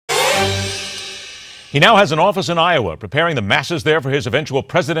He now has an office in Iowa, preparing the masses there for his eventual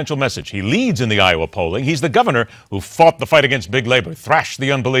presidential message. He leads in the Iowa polling. He's the governor who fought the fight against big labor, thrashed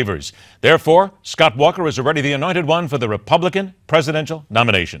the unbelievers. Therefore, Scott Walker is already the anointed one for the Republican presidential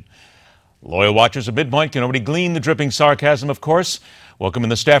nomination. Loyal watchers of MidPoint can already glean the dripping sarcasm, of course. Welcome in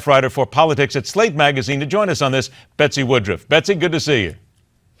the staff writer for politics at Slate magazine to join us on this, Betsy Woodruff. Betsy, good to see you.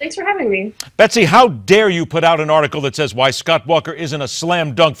 Thanks for having me. Betsy, how dare you put out an article that says why Scott Walker isn't a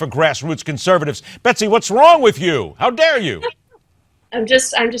slam dunk for grassroots conservatives? Betsy, what's wrong with you? How dare you? I'm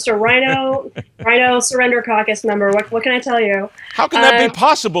just a Rhino Surrender Caucus member. What can I tell you? How can that be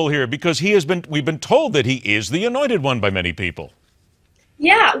possible here? Because we've been told that he is the anointed one by many people.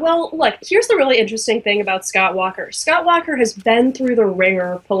 Yeah, well, look, here's the really interesting thing about Scott Walker. Scott Walker has been through the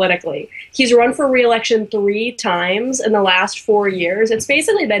ringer politically. He's run for re-election 3 times in the last 4 years. It's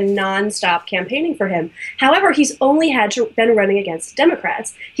basically been nonstop campaigning for him. However, he's only been running against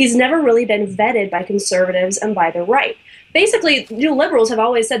Democrats. He's never really been vetted by conservatives and by the right. Basically, liberals have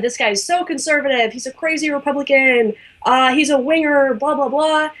always said this guy's so conservative, he's a crazy Republican, he's a winger, blah, blah,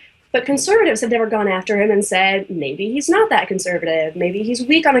 blah. But conservatives have never gone after him and said, maybe he's not that conservative, maybe he's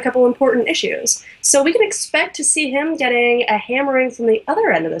weak on a couple important issues. So we can expect to see him getting a hammering from the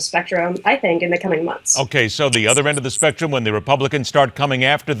other end of the spectrum, I think, in the coming months. Okay, so the other end of the spectrum, when the Republicans start coming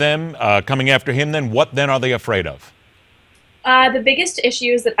after him, then what then are they afraid of? The biggest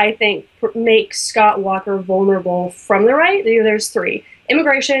issues that I think make Scott Walker vulnerable from the right, there's 3: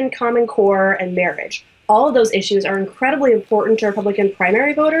 immigration, Common Core, and marriage. All of those issues are incredibly important to Republican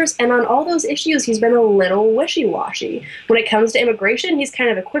primary voters, and on all those issues, he's been a little wishy-washy. When it comes to immigration, he's kind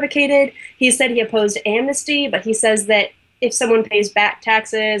of equivocated. He said he opposed amnesty, but he says that if someone pays back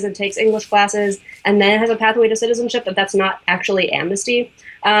taxes and takes English classes and then has a pathway to citizenship, that's not actually amnesty.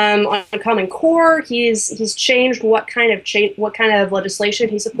 On Common Core, he's changed what kind of legislation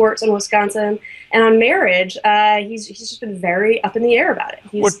he supports in Wisconsin, and on marriage, he's just been very up in the air about it.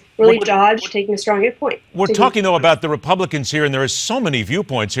 He's really dodged taking a strong point. We're talking though about the Republicans here, and there are so many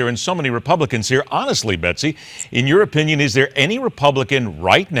viewpoints here and so many Republicans here. Honestly, Betsy, in your opinion, is there any Republican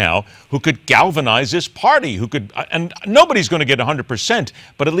right now who could galvanize this party? Who could, and nobody's going to get 100%,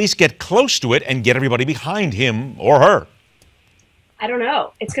 but at least get close to it and get everybody behind him or her? I don't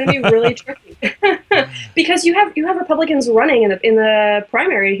know. It's going to be really tricky because you have Republicans running in the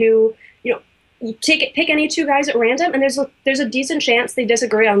primary who, you pick any 2 guys at random, and there's a decent chance they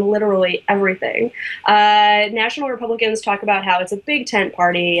disagree on literally everything. National Republicans talk about how it's a big tent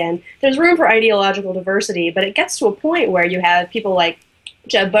party and there's room for ideological diversity, but it gets to a point where you have people like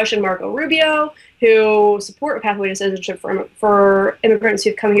Jeb Bush and Marco Rubio who support a pathway to citizenship for immigrants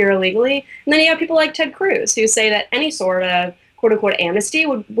who've come here illegally, and then you have people like Ted Cruz who say that any sort of quote-unquote amnesty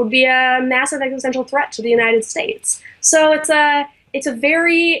would be a massive existential threat to the United States. So it's going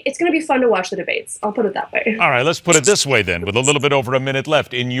to be fun to watch the debates. I'll put it that way. All right, let's put it this way then, with a little bit over a minute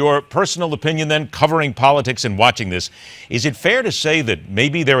left. In your personal opinion then, covering politics and watching this, is it fair to say that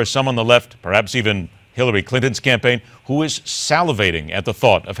maybe there is some on the left, perhaps even Hillary Clinton's campaign, who is salivating at the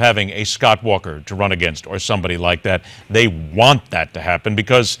thought of having a Scott Walker to run against or somebody like that? They want that to happen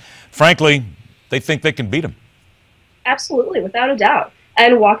because, frankly, they think they can beat him. Absolutely, without a doubt.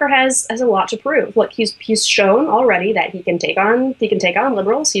 And Walker has a lot to prove. Look, he's shown already that he can take on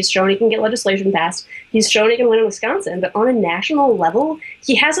liberals. He's shown he can get legislation passed. He's shown he can win in Wisconsin. But on a national level,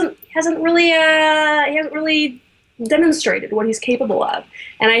 he hasn't really demonstrated what he's capable of.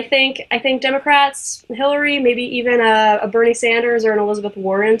 And I think Democrats, Hillary, maybe even a Bernie Sanders or an Elizabeth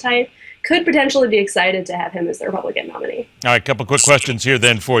Warren type, could potentially be excited to have him as the Republican nominee. All right, a couple quick questions here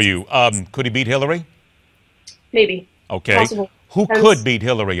then for you. Could he beat Hillary? Maybe. Okay. Possible. Who could beat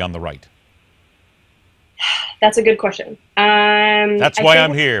Hillary on the right? That's a good question. That's why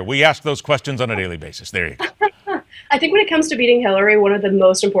I'm here. We ask those questions on a daily basis. There you go. I think when it comes to beating Hillary, one of the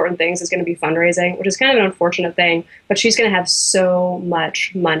most important things is going to be fundraising, which is kind of an unfortunate thing, but she's going to have so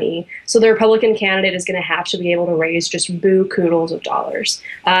much money. So the Republican candidate is going to have to be able to raise just boo-koodles of dollars.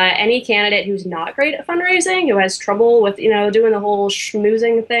 Any candidate who's not great at fundraising, who has trouble with, doing the whole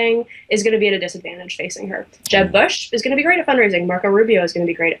schmoozing thing, is going to be at a disadvantage facing her. Jeb Bush is going to be great at fundraising. Marco Rubio is going to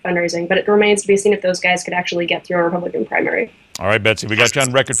be great at fundraising, but it remains to be seen if those guys could actually get through a Republican primary. All right, Betsy, we got you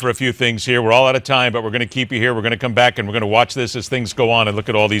on record for a few things here. We're all out of time, but we're going to keep you here. We're going to come back and we're going to watch this as things go on and look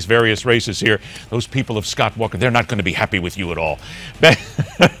at all these various races here. Those people of Scott Walker, they're not going to be happy with you at all.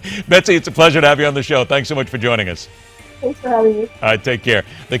 Betsy, it's a pleasure to have you on the show. Thanks so much for joining us. Thanks for having me. All right, take care.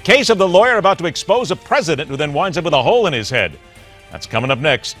 The case of the lawyer about to expose a president who then winds up with a hole in his head. That's coming up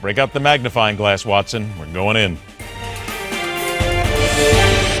next. Break out the magnifying glass, Watson. We're going in.